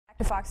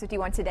To Fox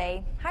 51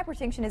 today,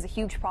 hypertension is a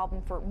huge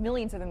problem for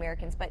millions of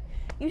Americans, but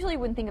usually you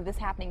wouldn't think of this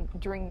happening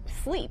during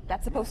sleep.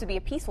 That's supposed to be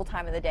a peaceful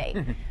time of the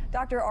day.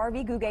 Dr.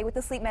 R.V. Gugay with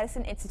the Sleep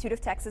Medicine Institute of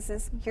Texas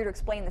is here to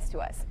explain this to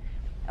us.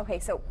 Okay,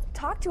 so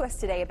talk to us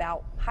today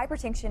about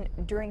hypertension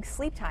during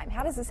sleep time.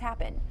 How does this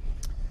happen?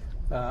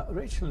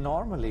 Rachel,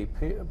 normally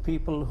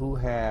people who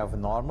have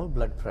normal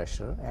blood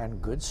pressure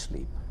and good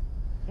sleep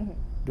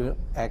do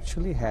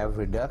actually have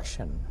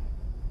reduction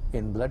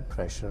in blood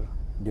pressure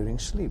during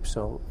sleep.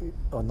 So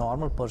a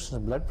normal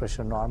person's blood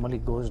pressure normally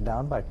goes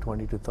down by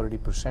 20 to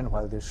 30%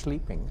 while they're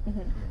sleeping,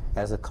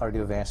 as the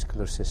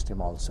cardiovascular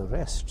system also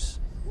rests.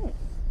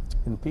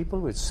 In people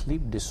with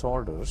sleep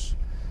disorders,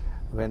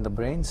 when the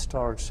brain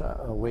starts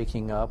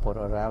waking up or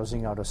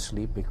arousing out of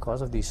sleep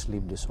because of these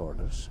sleep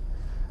disorders,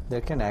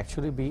 there can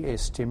actually be a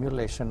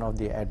stimulation of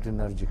the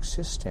adrenergic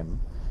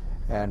system,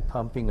 and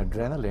pumping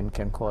adrenaline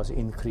can cause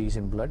increase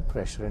in blood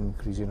pressure and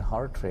increase in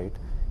heart rate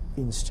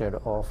instead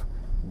of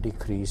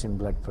decrease in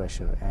blood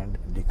pressure and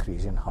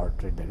decrease in heart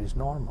rate that is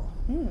normal.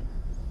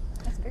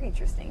 That's very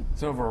interesting.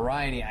 So a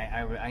variety,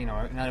 I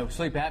know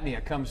sleep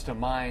apnea comes to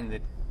mind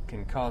that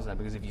can cause that,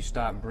 because if you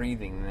stop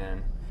breathing,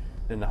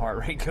 then the heart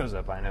rate goes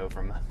up, I know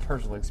from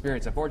personal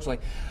experience, unfortunately.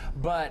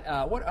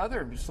 But what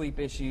other sleep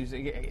issues,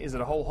 is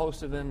it a whole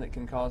host of them that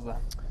can cause the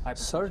hypertension?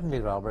 Certainly,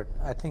 Robert.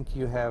 I think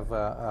you have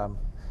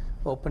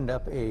opened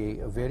up a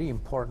very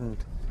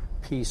important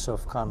piece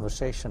of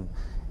conversation.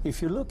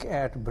 If you look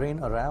at brain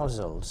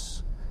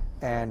arousals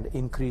and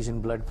increase in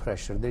blood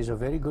pressure, there's a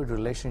very good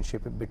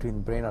relationship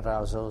between brain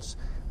arousals,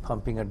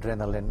 pumping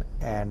adrenaline,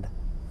 and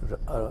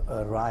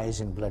a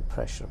rise in blood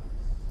pressure.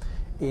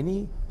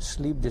 Any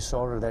sleep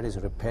disorder that is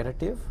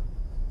repetitive,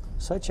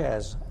 such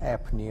as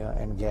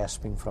apnea and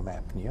gasping from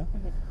apnea,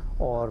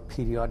 or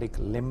periodic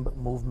limb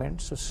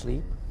movements of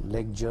sleep,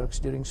 leg jerks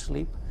during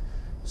sleep,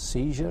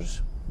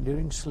 seizures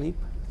during sleep,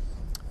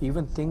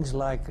 even things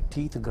like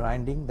teeth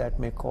grinding that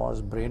may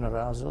cause brain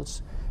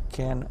arousals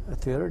can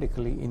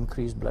theoretically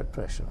increase blood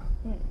pressure.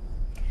 Well,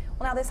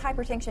 now this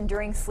hypertension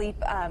during sleep,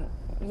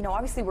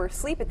 obviously we're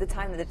asleep at the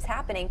time that it's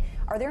happening.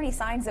 Are there any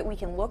signs that we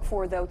can look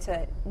for, though,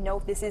 to know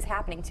if this is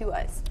happening to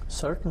us?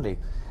 Certainly.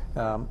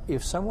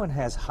 If someone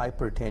has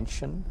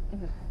hypertension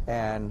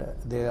and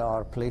they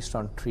are placed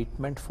on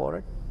treatment for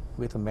it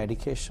with a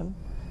medication,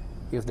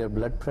 if their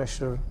blood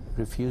pressure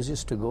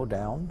refuses to go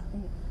down,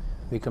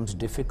 becomes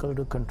difficult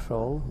to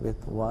control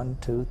with 1,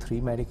 2, 3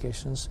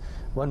 medications,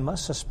 one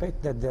must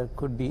suspect that there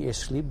could be a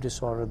sleep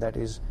disorder that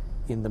is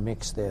in the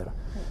mix there.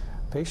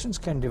 Patients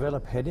can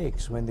develop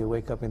headaches when they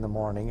wake up in the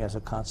morning as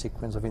a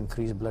consequence of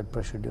increased blood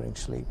pressure during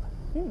sleep.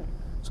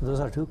 So those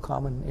are two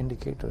common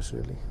indicators,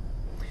 really.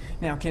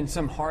 Now, can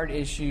some heart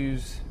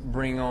issues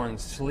bring on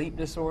sleep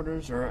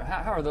disorders, or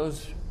how are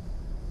those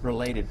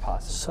related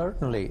possibly?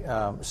 Certainly.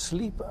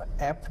 Sleep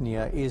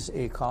apnea is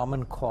a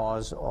common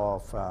cause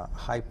of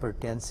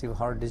hypertensive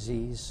heart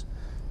disease,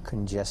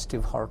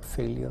 congestive heart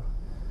failure,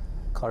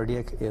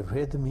 cardiac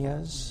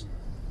arrhythmias,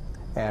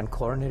 and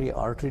coronary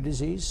artery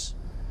disease.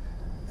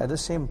 At the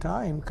same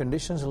time,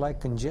 conditions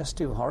like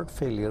congestive heart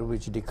failure,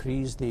 which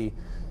decrease the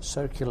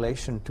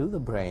circulation to the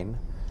brain,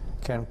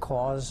 can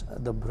cause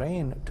the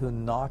brain to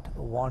not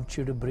want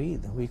you to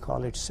breathe. We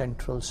call it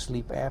central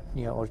sleep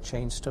apnea or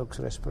Cheyne-Stokes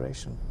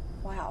respiration.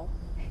 Wow.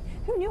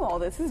 Who knew all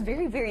this? This is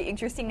very, very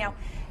interesting. Now,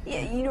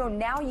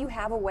 now you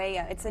have a way,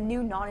 it's a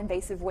new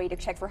non-invasive way to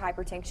check for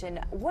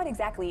hypertension. What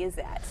exactly is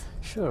that?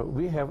 Sure.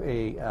 We have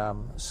a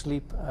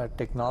sleep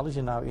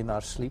technology now in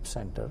our sleep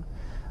center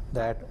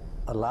that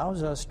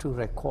allows us to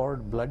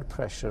record blood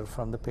pressure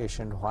from the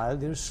patient while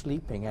they're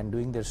sleeping and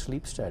doing their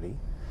sleep study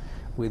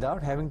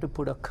without having to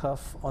put a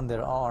cuff on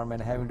their arm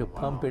and having to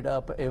pump it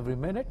up every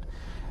minute.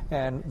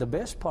 And the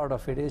best part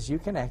of it is you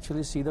can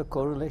actually see the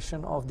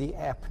correlation of the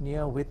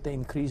apnea with the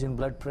increase in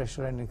blood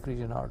pressure and increase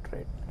in heart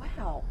rate.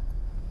 Wow.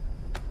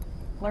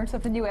 Learn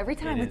something new every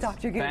time with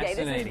Dr. Gugay.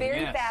 This is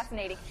very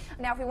fascinating.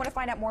 Now, if we want to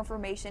find out more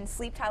information,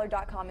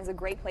 sleeptyler.com is a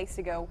great place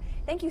to go.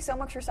 Thank you so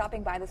much for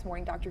stopping by this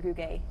morning, Dr.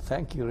 Gugay.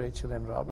 Thank you, Rachel and Robert.